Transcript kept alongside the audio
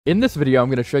In this video, I'm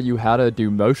going to show you how to do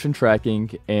motion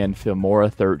tracking in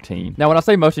Filmora 13. Now, when I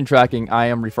say motion tracking, I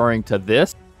am referring to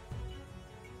this,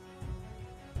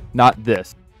 not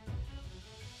this.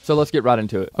 So let's get right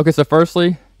into it. Okay, so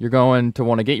firstly, you're going to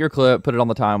want to get your clip, put it on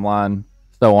the timeline,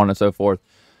 so on and so forth.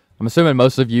 I'm assuming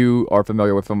most of you are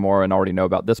familiar with Filmora and already know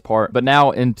about this part, but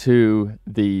now into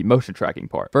the motion tracking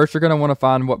part. First, you're going to want to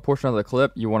find what portion of the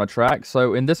clip you want to track.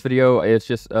 So in this video, it's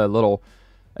just a little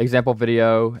example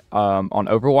video on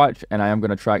Overwatch, and I am going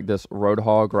to track this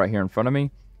Roadhog right here in front of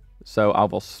me. So I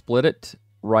will split it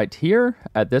right here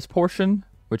at this portion,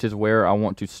 which is where I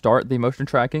want to start the motion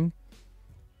tracking.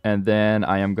 And then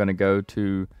I am going to go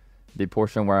to the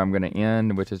portion where I'm going to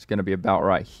end, which is going to be about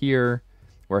right here,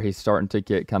 where he's starting to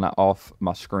get kind of off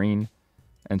my screen,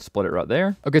 and split it right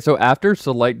there. Okay, so after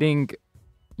selecting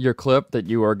your clip that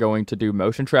you are going to do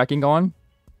motion tracking on,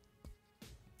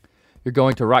 you're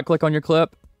going to right click on your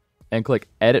clip and click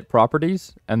edit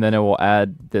properties, and then it will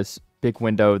add this big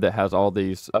window that has all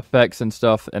these effects and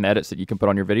stuff and edits that you can put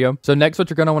on your video. So next, what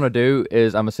you're going to want to do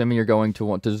is, I'm assuming you're going to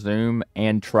want to zoom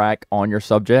and track on your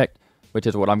subject, which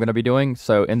is what I'm going to be doing.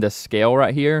 So in this scale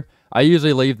right here, I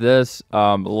usually leave this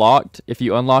locked. If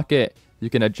you unlock it, you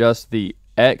can adjust the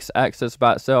X axis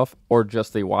by itself or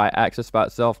just the Y axis by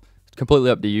itself. It's completely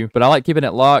up to you, but I like keeping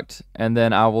it locked, and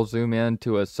then I will zoom in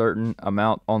to a certain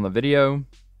amount on the video,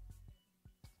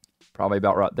 probably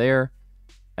about right there,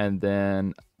 and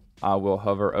then I will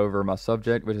hover over my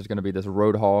subject, which is going to be this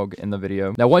Roadhog in the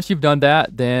video. Now, once you've done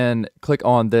that, then click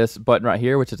on this button right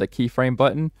here, which is a keyframe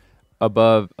button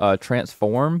above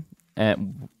transform,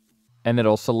 and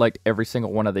it'll select every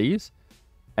single one of these.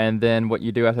 And then what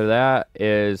you do after that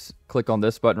is click on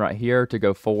this button right here to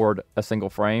go forward a single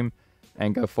frame,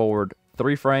 and go forward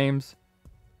 3 frames,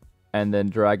 and then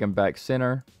drag them back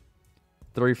center,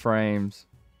 3 frames,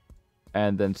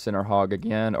 and then center hog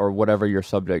again, or whatever your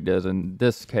subject is. In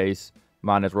this case,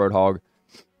 mine is Roadhog.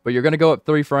 But you're going to go up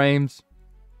 3 frames,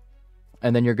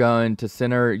 and then you're going to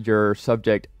center your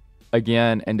subject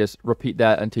again, and just repeat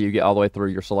that until you get all the way through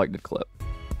your selected clip.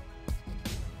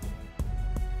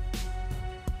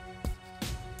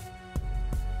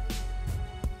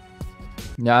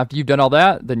 Now, after you've done all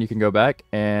that, then you can go back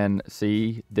and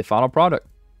see the final product.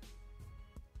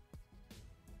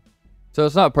 So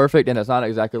it's not perfect, and it's not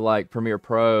exactly like Premiere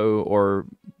Pro or,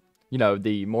 you know,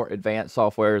 the more advanced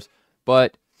softwares,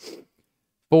 but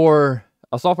for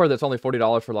a software that's only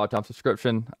 $40 for a lifetime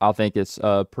subscription, I think it's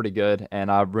pretty good, and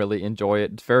I really enjoy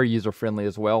it. It's very user-friendly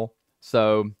as well.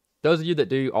 So those of you that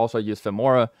do also use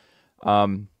Filmora,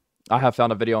 I have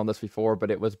found a video on this before, but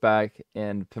it was back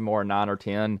in Filmora 9 or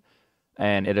 10,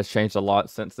 and it has changed a lot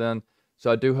since then.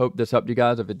 So I do hope this helped you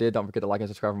guys. If it did, don't forget to like and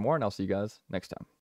subscribe for more, and I'll see you guys next time.